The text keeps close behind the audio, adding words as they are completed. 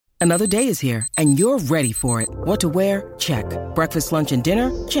Another day is here, and you're ready for it. What to wear? Check. Breakfast, lunch, and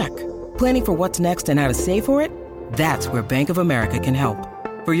dinner? Check. Planning for what's next and how to save for it? That's where Bank of America can help.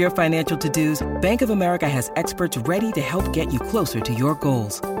 For your financial to-dos, Bank of America has experts ready to help get you closer to your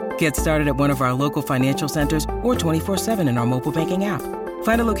goals. Get started at one of our local financial centers or 24/7 in our mobile banking app.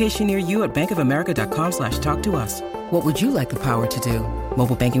 Find a location near you at bankofamerica.com/talktous. What would you like the power to do?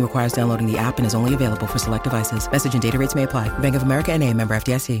 Mobile banking requires downloading the app and is only available for select devices. Message and data rates may apply. Bank of America N.A., member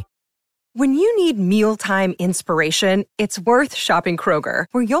FDIC. When you need mealtime inspiration, it's worth shopping Kroger,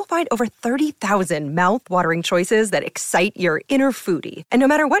 where you'll find over 30,000 mouth-watering choices that excite your inner foodie. And no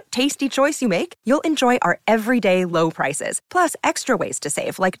matter what tasty choice you make, you'll enjoy our everyday low prices, plus extra ways to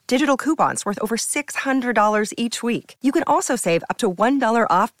save, like digital coupons worth over $600 each week. You can also save up to $1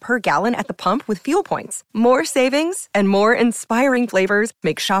 off per gallon at the pump with fuel points. More savings and more inspiring flavors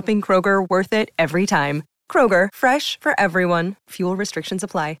make shopping Kroger worth it every time. Kroger, fresh for everyone. Fuel restrictions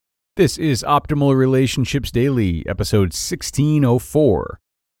apply. This is Optimal Relationships Daily, episode 1604.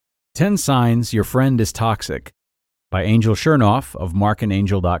 10 Signs Your Friend is Toxic, by Angel Chernoff of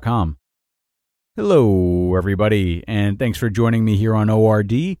markandangel.com. Hello, everybody, and thanks for joining me here on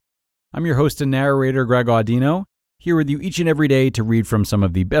ORD. I'm your host and narrator, Greg Audino, here with you each and every day to read from some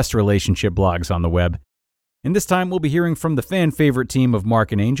of the best relationship blogs on the web. And this time we'll be hearing from the fan-favorite team of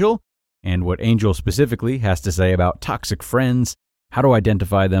Mark and Angel, and what Angel specifically has to say about toxic friends, how to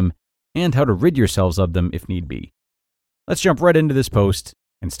identify them, and how to rid yourselves of them if need be. Let's jump right into this post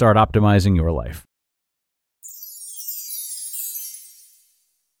and start optimizing your life.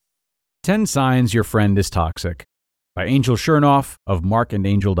 10 Signs Your Friend is Toxic, by Angel Chernoff of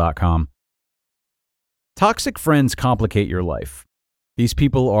markandangel.com. Toxic friends complicate your life. These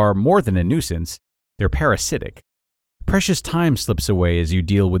people are more than a nuisance, they're parasitic. Precious time slips away as you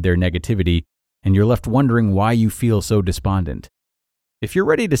deal with their negativity, and you're left wondering why you feel so despondent. If you're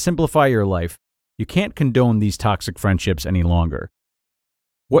ready to simplify your life, you can't condone these toxic friendships any longer.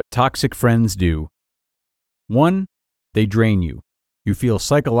 What toxic friends do. 1. They drain you. You feel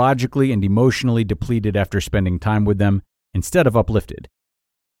psychologically and emotionally depleted after spending time with them instead of uplifted.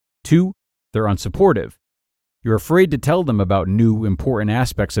 2. They're unsupportive. You're afraid to tell them about new, important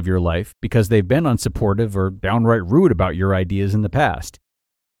aspects of your life because they've been unsupportive or downright rude about your ideas in the past.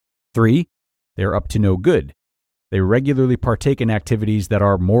 3. They're up to no good. They regularly partake in activities that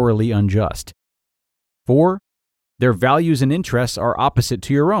are morally unjust. 4. Their values and interests are opposite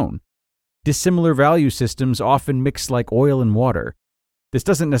to your own. Dissimilar value systems often mix like oil and water. This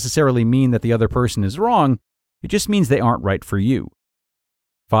doesn't necessarily mean that the other person is wrong, it just means they aren't right for you.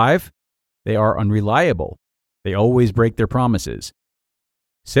 5. They are unreliable. They always break their promises.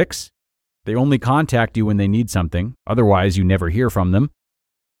 6. They only contact you when they need something, otherwise you never hear from them.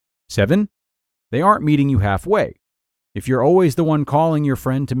 7. They aren't meeting you halfway. If you're always the one calling your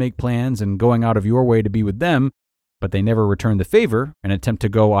friend to make plans and going out of your way to be with them, but they never return the favor and attempt to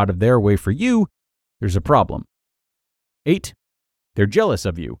go out of their way for you, there's a problem. 8. They're jealous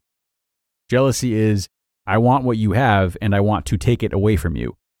of you. Jealousy is, I want what you have and I want to take it away from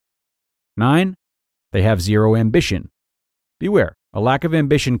you. 9. They have zero ambition. Beware, a lack of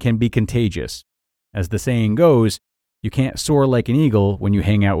ambition can be contagious. As the saying goes, you can't soar like an eagle when you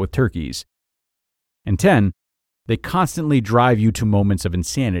hang out with turkeys. And 10. They constantly drive you to moments of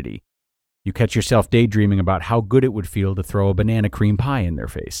insanity. You catch yourself daydreaming about how good it would feel to throw a banana cream pie in their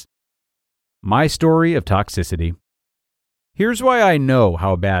face. My story of toxicity. Here's why I know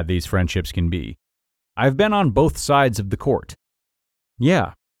how bad these friendships can be. I've been on both sides of the court.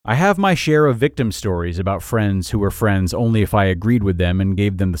 Yeah, I have my share of victim stories about friends who were friends only if I agreed with them and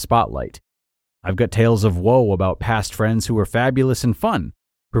gave them the spotlight. I've got tales of woe about past friends who were fabulous and fun,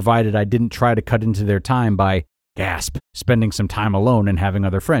 provided I didn't try to cut into their time by, gasp, spending some time alone and having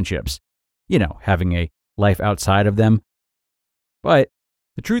other friendships. You know, having a life outside of them. But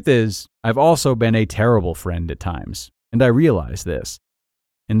the truth is, I've also been a terrible friend at times, and I realize this.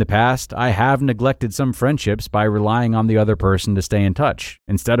 In the past, I have neglected some friendships by relying on the other person to stay in touch,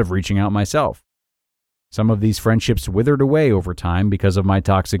 instead of reaching out myself. Some of these friendships withered away over time because of my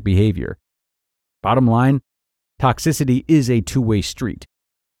toxic behavior. Bottom line, toxicity is a two-way street.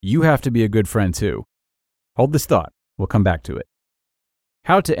 You have to be a good friend too. Hold this thought. We'll come back to it.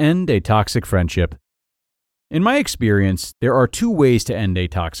 How to end a toxic friendship. In my experience, there are two ways to end a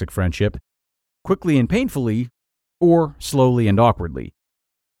toxic friendship: quickly and painfully, or slowly and awkwardly.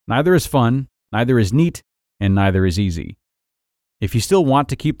 Neither is fun, neither is neat, and neither is easy. If you still want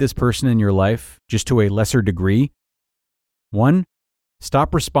to keep this person in your life, just to a lesser degree, 1.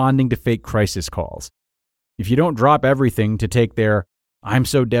 Stop responding to fake crisis calls. If you don't drop everything to take their I'm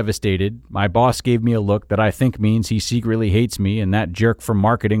so devastated. My boss gave me a look that I think means he secretly hates me and that jerk from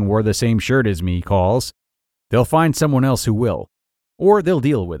marketing wore the same shirt as me calls. They'll find someone else who will, or they'll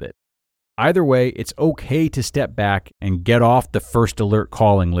deal with it. Either way, it's okay to step back and get off the first alert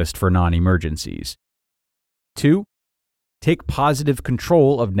calling list for non-emergencies. 2. Take positive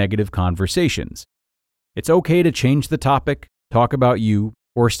control of negative conversations. It's okay to change the topic, talk about you,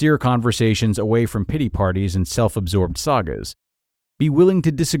 or steer conversations away from pity parties and self-absorbed sagas. Be willing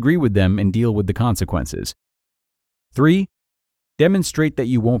to disagree with them and deal with the consequences. 3. Demonstrate that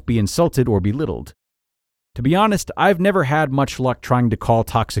you won't be insulted or belittled. To be honest, I've never had much luck trying to call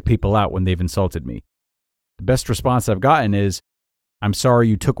toxic people out when they've insulted me. The best response I've gotten is, "I'm sorry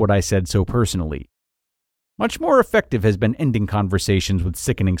you took what I said so personally." Much more effective has been ending conversations with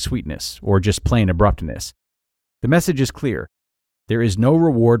sickening sweetness or just plain abruptness. The message is clear. There is no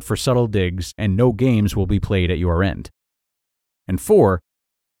reward for subtle digs and no games will be played at your end. And 4,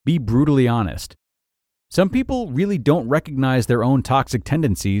 be brutally honest. Some people really don't recognize their own toxic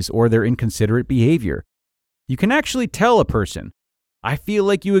tendencies or their inconsiderate behavior. You can actually tell a person, "I feel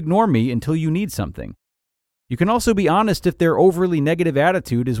like you ignore me until you need something." You can also be honest if their overly negative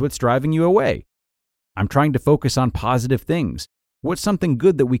attitude is what's driving you away. "I'm trying to focus on positive things. What's something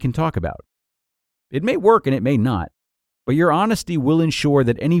good that we can talk about?" It may work and it may not, but your honesty will ensure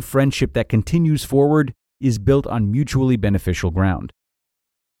that any friendship that continues forward is built on mutually beneficial ground.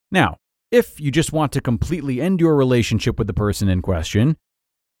 Now, if you just want to completely end your relationship with the person in question,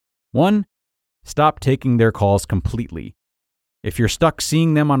 1. Stop taking their calls completely. If you're stuck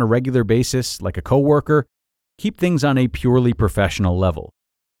seeing them on a regular basis, like a coworker, keep things on a purely professional level.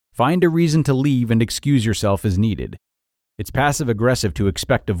 Find a reason to leave and excuse yourself as needed. It's passive-aggressive to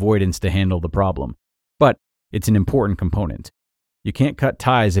expect avoidance to handle the problem, but it's an important component. You can't cut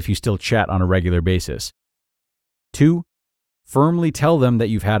ties if you still chat on a regular basis. 2. Firmly tell them that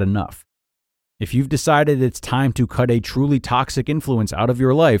you've had enough. If you've decided it's time to cut a truly toxic influence out of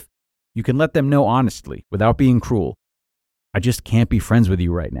your life, you can let them know honestly, without being cruel. "I just can't be friends with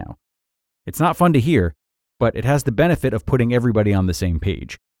you right now." It's not fun to hear, but it has the benefit of putting everybody on the same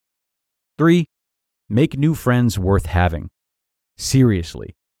page. 3. Make new friends worth having.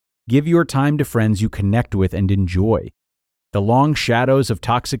 Seriously, give your time to friends you connect with and enjoy. The long shadows of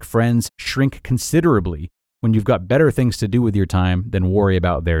toxic friends shrink considerably when you've got better things to do with your time than worry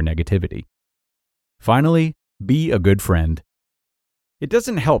about their negativity. Finally, be a good friend. It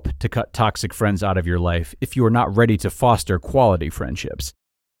doesn't help to cut toxic friends out of your life if you are not ready to foster quality friendships.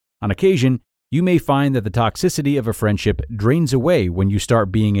 On occasion, you may find that the toxicity of a friendship drains away when you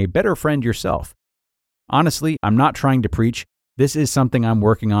start being a better friend yourself. Honestly, I'm not trying to preach. This is something I'm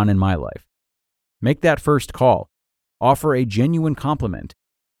working on in my life. Make that first call. Offer a genuine compliment.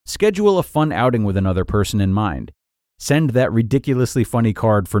 Schedule a fun outing with another person in mind. Send that ridiculously funny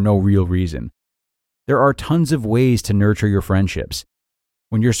card for no real reason. There are tons of ways to nurture your friendships.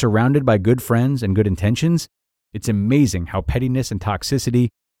 When you're surrounded by good friends and good intentions, it's amazing how pettiness and toxicity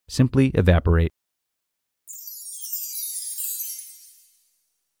simply evaporate.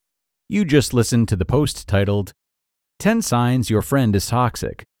 You just listened to the post titled 10 Signs Your Friend is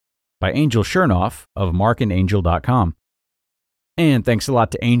Toxic by Angel Chernoff of markandangel.com. And thanks a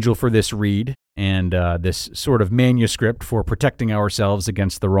lot to Angel for this read and this sort of manuscript for protecting ourselves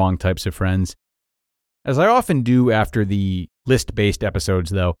against the wrong types of friends. As I often do after the list-based episodes,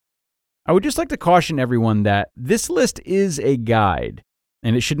 though, I would just like to caution everyone that this list is a guide,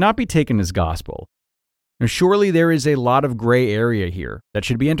 and it should not be taken as gospel. Now, surely there is a lot of gray area here that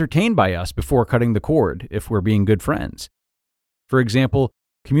should be entertained by us before cutting the cord if we're being good friends. For example,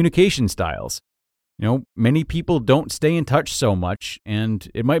 communication styles. Many people don't stay in touch so much, and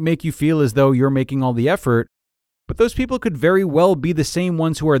it might make you feel as though you're making all the effort, but those people could very well be the same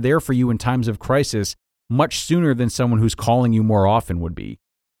ones who are there for you in times of crisis much sooner than someone who's calling you more often would be.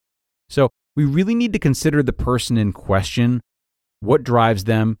 So we really need to consider the person in question, what drives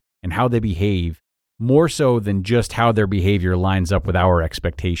them, and how they behave, more so than just how their behavior lines up with our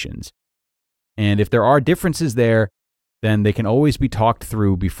expectations. And if there are differences there, then they can always be talked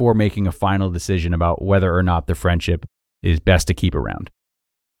through before making a final decision about whether or not the friendship is best to keep around.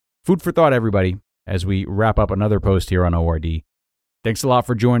 Food for thought, everybody, as we wrap up another post here on ORD. Thanks a lot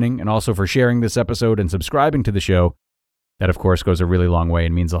for joining and also for sharing this episode and subscribing to the show. That, of course, goes a really long way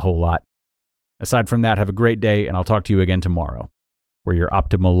and means a whole lot. Aside from that, have a great day, and I'll talk to you again tomorrow, where your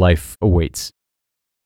optimal life awaits.